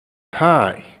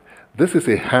Hi, this is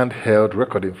a handheld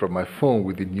recording from my phone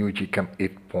with the new Gcam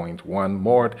 8.1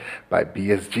 mod by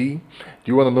BSG. Do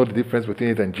you want to know the difference between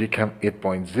it and Gcam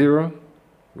 8.0?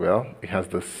 Well, it has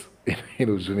this,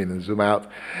 zoom in and zoom out.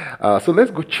 So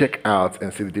let's go check out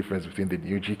and see the difference between the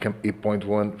new Gcam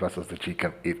 8.1 versus the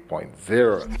Gcam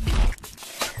 8.0.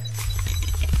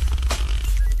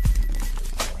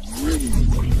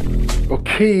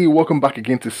 Okay, welcome back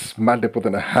again to Smart Depot,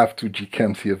 and I have two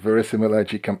Gcams here, very similar,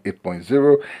 Gcam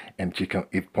 8.0 and Gcam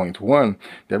 8.1.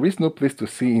 There is no place to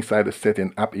see inside the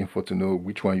setting app info to know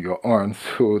which one you're on,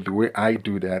 so the way I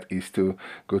do that is to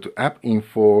go to app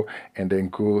info and then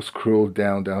go scroll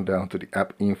down to the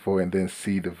app info and then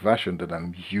see the version that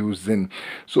I'm using.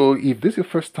 So if this is your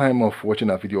first time of watching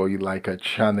a video or you like a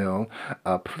channel,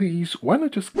 please, why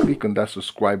not just click on that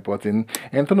subscribe button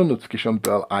and turn on the notification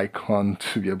bell icon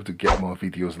to be able to get more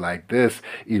videos like this.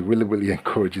 It really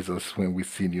encourages us when we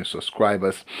see new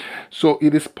subscribers. So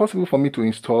it is possible for me to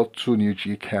install two new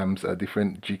Gcams, a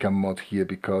different Gcam mod here,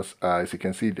 because as you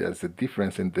can see, there's a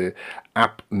difference in the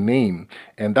app name,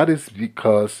 and that is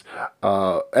because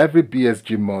every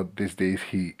BSG mod these days,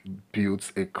 he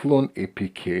builds a clone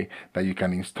APK that you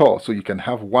can install. So you can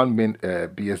have one main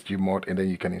BSG mod, and then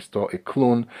you can install a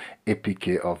clone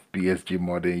APK of BSG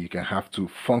mod, and you can have to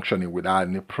function it without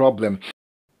any problem.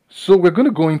 So we're going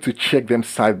to go in to check them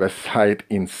side by side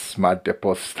in Smart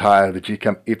Depot style. The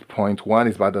Gcam 8.1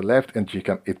 is by the left and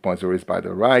Gcam 8.0 is by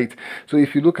the right. So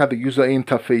if you look at the user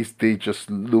interface, they just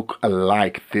look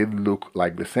alike. They look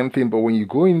like the same thing. But when you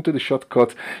go into the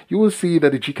shortcut, you will see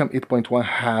that the Gcam 8.1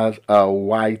 has a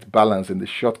white balance in the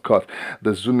shortcut.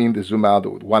 The zoom in, the zoom out,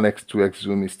 the 1x, 2x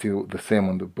zoom is still the same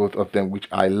on the both of them, which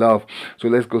I love. So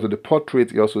let's go to the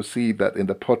portrait. You also see that in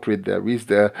the portrait there is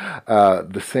the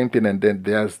same thing, and then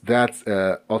there's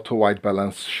that auto white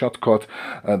balance shortcut,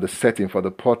 the setting for the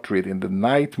portrait. In the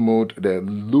night mode, they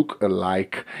look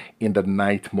alike. In the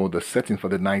night mode, the setting for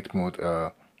the night mode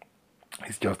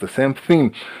it's just the same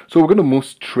thing. So we're going to move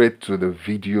straight to the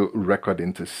video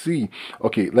recording to see.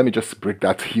 Okay, let me just break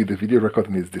that to you. The video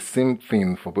recording is the same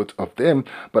thing for both of them,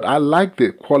 but I like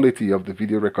the quality of the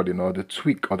video recording, or the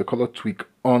tweak, or the color tweak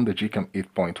on the Gcam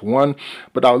 8.1,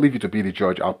 but I'll leave you to be the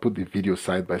judge. I'll put the video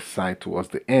side by side towards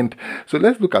the end. So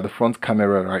let's look at the front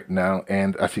camera right now,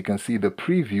 and as you can see, the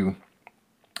preview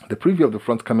of the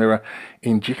front camera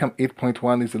in Gcam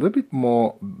 8.1 is a little bit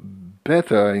more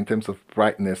better in terms of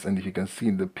brightness, and if you can see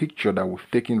in the picture that we're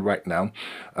taking right now,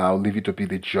 I'll leave you to be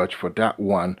the judge for that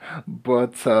one.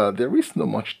 But there is no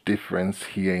much difference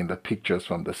here in the pictures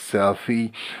from the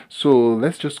selfie. So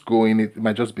let's just go in. It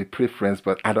might just be preference,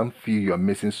 but I don't feel you're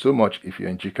missing so much if you're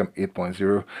in Gcam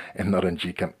 8.0 and not in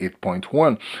Gcam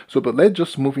 8.1. So but let's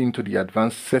just move into the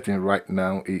advanced setting right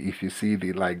now. If you see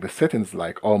the settings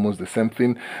like almost the same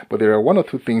thing, but there are one or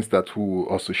two things that will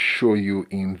also show you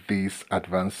in this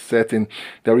advanced setting.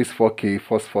 There is 4K,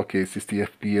 first 4K, 60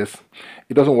 FPS.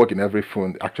 It doesn't work in every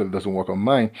phone. Actually, it doesn't work on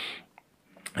mine.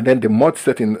 And then the mod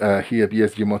setting here,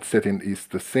 BSG mod setting, is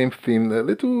the same thing. A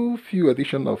little few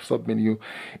addition of submenu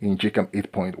in Gcam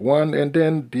 8.1, and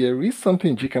then there is something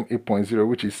in Gcam 8.0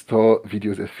 which is store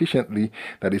videos efficiently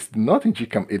that is not in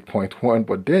Gcam 8.1.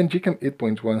 But then Gcam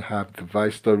 8.1 have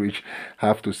device storage,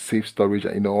 have to save storage,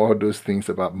 and all those things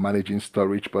about managing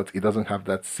storage, but it doesn't have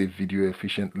that save video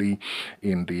efficiently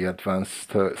in the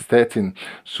advanced setting.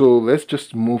 So let's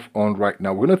just move on right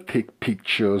now. We're going to take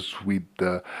pictures with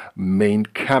the main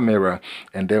camera,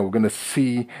 and then we're going to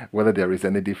see whether there is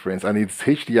any difference. And its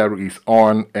HDR is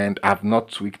on, and I've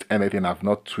not tweaked anything. I've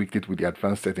not tweaked it with the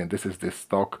advanced setting. This is the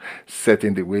stock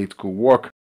setting, the way it could work.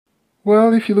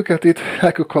 Well, if you look at it, I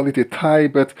could call it a tie,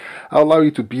 but I'll allow you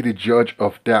to be the judge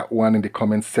of that one in the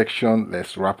comment section.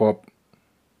 Let's wrap up.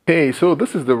 Okay, so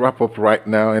this is the wrap up right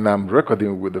now, and I'm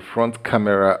recording with the front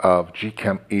camera of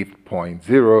Gcam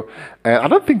 8.0, and I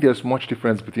don't think there's much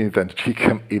difference between it and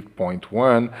Gcam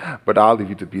 8.1, but I'll leave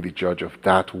you to be the judge of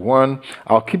that one.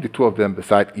 I'll keep the two of them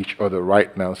beside each other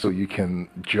right now so you can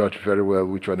judge very well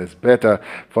which one is better.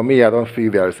 For me, I don't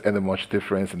feel there's any much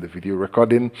difference in the video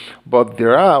recording, but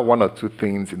there are one or two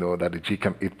things that the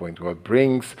Gcam 8.1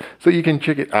 brings, so you can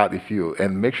check it out if you,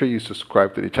 and make sure you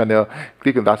subscribe to the channel.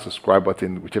 Click on that subscribe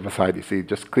button, whichever side you see,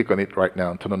 just click on it right now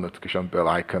and turn on the notification bell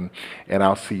icon, and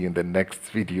I'll see you in the next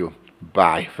video.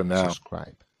 Bye for now.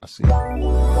 Subscribe. I'll see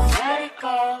you.